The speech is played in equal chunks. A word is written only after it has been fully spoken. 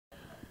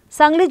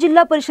सांगली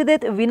जिल्हा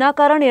परिषदेत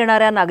विनाकारण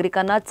येणाऱ्या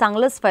नागरिकांना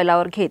चांगलंच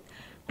फैलावर घेत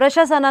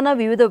प्रशासनानं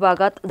विविध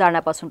भागात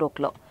जाण्यापासून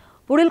रोखलं।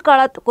 पुढील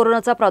काळात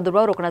कोरोनाचा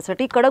प्रादुर्भाव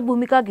रोखण्यासाठी कडक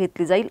भूमिका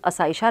घेतली जाईल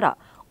असा इशारा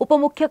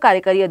उपमुख्य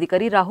कार्यकारी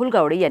अधिकारी राहुल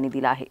गावडे यांनी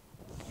दिला आहे।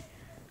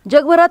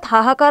 जगभरात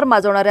हाहाकार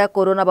माजवणाऱ्या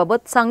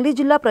कोरोनाबाबत सांगली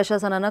जिल्हा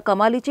प्रशासनानं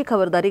कमालीची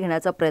खबरदारी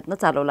घेण्याचा प्रयत्न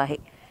चालवला आहे।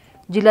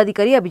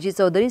 जिल्हाधिकारी अभिजित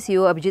चौधरी,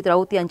 सीओ अभिजित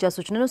राऊत यांच्या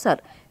सूचनेनुसार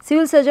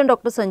civil surgeon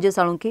doctor Sanjay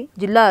Salunkhe,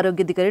 जिल्हा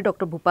आरोग्य अधिकारी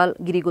डॉक्टर भूपाल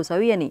गिरी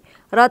गोसावी यांनी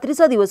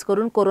रात्रीचा दिवस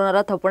करून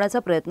कोरोनाला थोपवण्याचा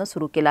प्रयत्न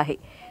सुरू केला आहे।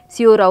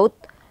 सीओ राऊत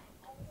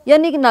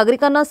यांनी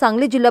नागरिकांना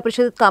सांगली जिल्हा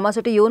परिषदेत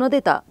कामासाठी येऊ न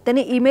देता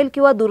त्यांनी ईमेल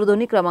किंवा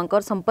दूरध्वनी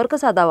क्रमांकावर संपर्क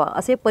साधावा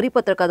असे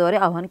परिपत्रकाद्वारे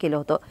आवाहन केले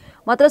होते।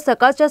 मात्र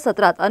सकाळच्या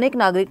सत्रात अनेक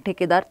नागरिक,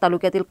 ठेकेदार,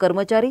 तालुक्यातील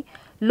कर्मचारी,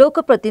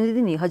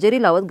 लोकप्रतिनिधींनी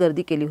हजेरी लावत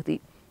गर्दी केली होती।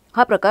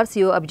 हा प्रकार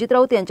सीओ अभिजित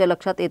राऊत यांच्या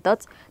लक्षात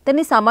येताच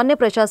त्यांनी सामान्य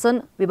प्रशासन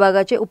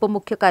विभागाचे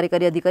उपमुख्य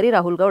कार्यकारी अधिकारी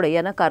राहुल गावडे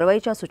यांना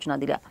कारवाईच्या सूचना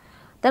दिल्या।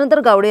 त्यानंतर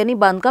गावडे यांनी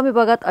बांधकाम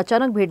विभागात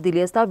अचानक भेट दिली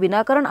असता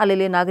विनाकारण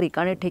आलेले नागरिक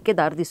आणि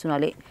ठेकेदार दिसून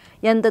आले।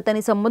 यानंतर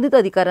त्यांनी संबंधित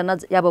अधिकाऱ्यांना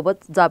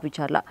याबाबत जाब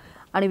विचारला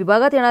आणि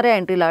विभागात येणाऱ्या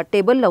एंट्रीला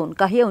टेबल लावून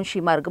काही अंशी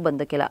मार्ग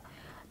बंद केला।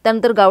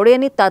 त्यानंतर गावडे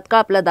यांनी तात्काळ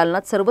आपल्या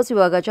दालनात सर्वच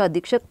विभागाच्या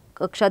अधीक्षक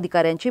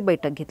कक्षाधिकाऱ्यांची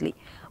बैठक घेतली।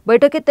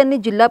 बैठकीत त्यांनी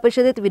जिल्हा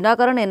परिषदेत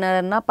विनाकारण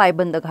येणाऱ्यांना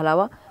पायबंद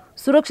घालावा,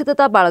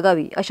 सुरक्षितता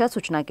बाळगावी अशा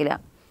सूचना केल्या।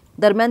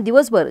 दरम्यान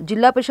दिवसभर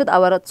जिल्हा परिषद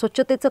आवारात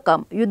स्वच्छतेचं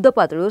काम युद्ध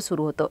पातळीवर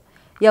सुरू होतं।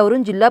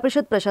 यावरून जिल्हा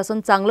परिषद प्रशासन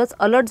चांगलंच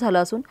अलर्ट झालं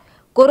असून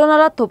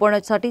कोरोनाला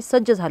थोपवण्यासाठी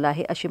सज्ज झालं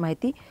आहे अशी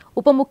माहिती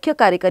उपमुख्य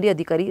कार्यकारी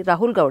अधिकारी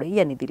राहुल गावडे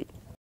यांनी दिली।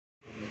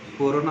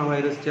 कोरोना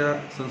व्हायरसच्या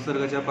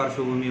संसर्गाच्या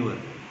पार्श्वभूमीवर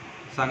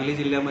सांगली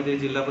जिल्ह्यामध्ये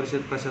जिल्हा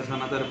परिषद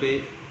प्रशासनातर्फे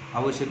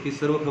आवश्यक ती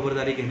सर्व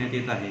खबरदारी घेण्यात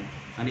येत आहे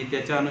आणि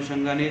त्याच्या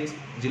अनुषंगानेच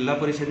जिल्हा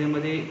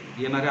परिषदेमध्ये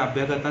येणाऱ्या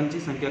अभ्यागतांची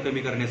संख्या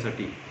कमी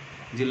करण्यासाठी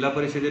जिल्हा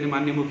परिषदेने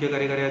माननीय मुख्य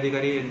कार्यकारी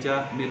अधिकारी यांच्या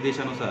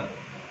निर्देशानुसार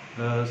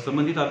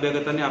संबंधित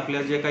अभ्यागतांनी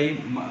आपल्या जे काही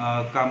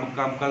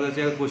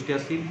कामकाजाच्या गोष्टी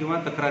असतील किंवा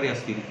तक्रारी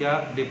असतील त्या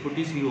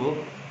डेप्युटी सीओ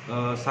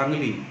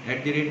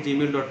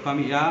sangli@gmail.com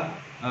या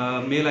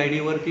मेल ID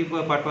वरती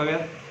पाठवाव्यात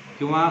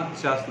किंवा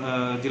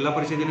जिल्हा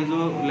परिषदेने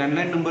जो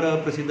लँडलाईन नंबर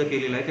प्रसिद्ध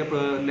केलेला आहे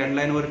त्या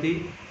लँडलाईनवरती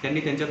त्यांनी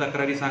त्यांच्या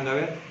तक्रारी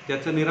सांगाव्यात।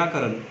 त्याचं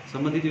निराकरण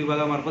संबंधित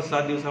विभागामार्फत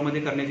 7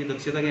 दिवसांमध्ये करण्याची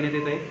दक्षता घेण्यात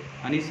येत आहे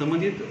आणि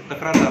संबंधित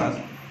तक्रारदारास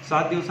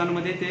 7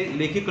 दिवसांमध्ये ते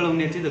लेखी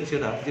कळवण्याची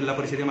दक्षता जिल्हा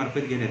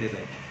परिषदेमार्फत घेण्यात येत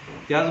आहे।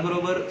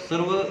 त्याचबरोबर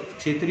सर्व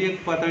क्षेत्रीय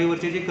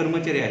पातळीवरचे जे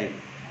कर्मचारी आहेत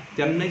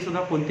त्यांनाही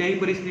सुद्धा कोणत्याही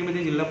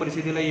परिस्थितीमध्ये जिल्हा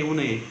परिषदेला येऊ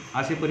नये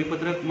असे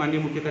परिपत्रक माननीय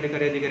मुख्य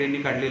कार्यकारी अधिकाऱ्यांनी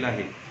काढलेलं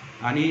आहे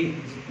आणि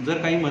जर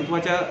काही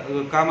महत्त्वाच्या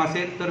काम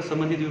असेल तर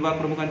संबंधित विभाग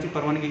प्रमुखांची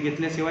परवानगी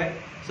घेतल्याशिवाय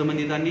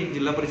संबंधितांनी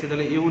जिल्हा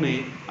परिषदेला येऊ नये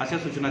अशा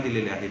सूचना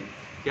दिलेल्या आहेत।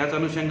 त्याच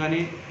अनुषंगाने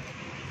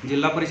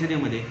जिल्हा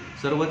परिषदेमध्ये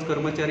सर्वच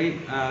कर्मचारी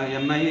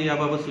यांनाही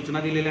याबाबत सूचना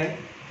दिलेल्या आहेत।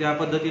 त्या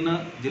पद्धतीनं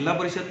जिल्हा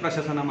परिषद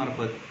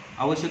प्रशासनामार्फत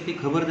आवश्यक ती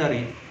खबरदारी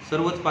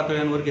सर्वच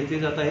पातळ्यांवर घेतली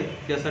जात आहे।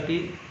 त्यासाठी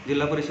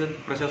जिल्हा परिषद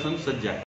प्रशासन सज्ज आहे।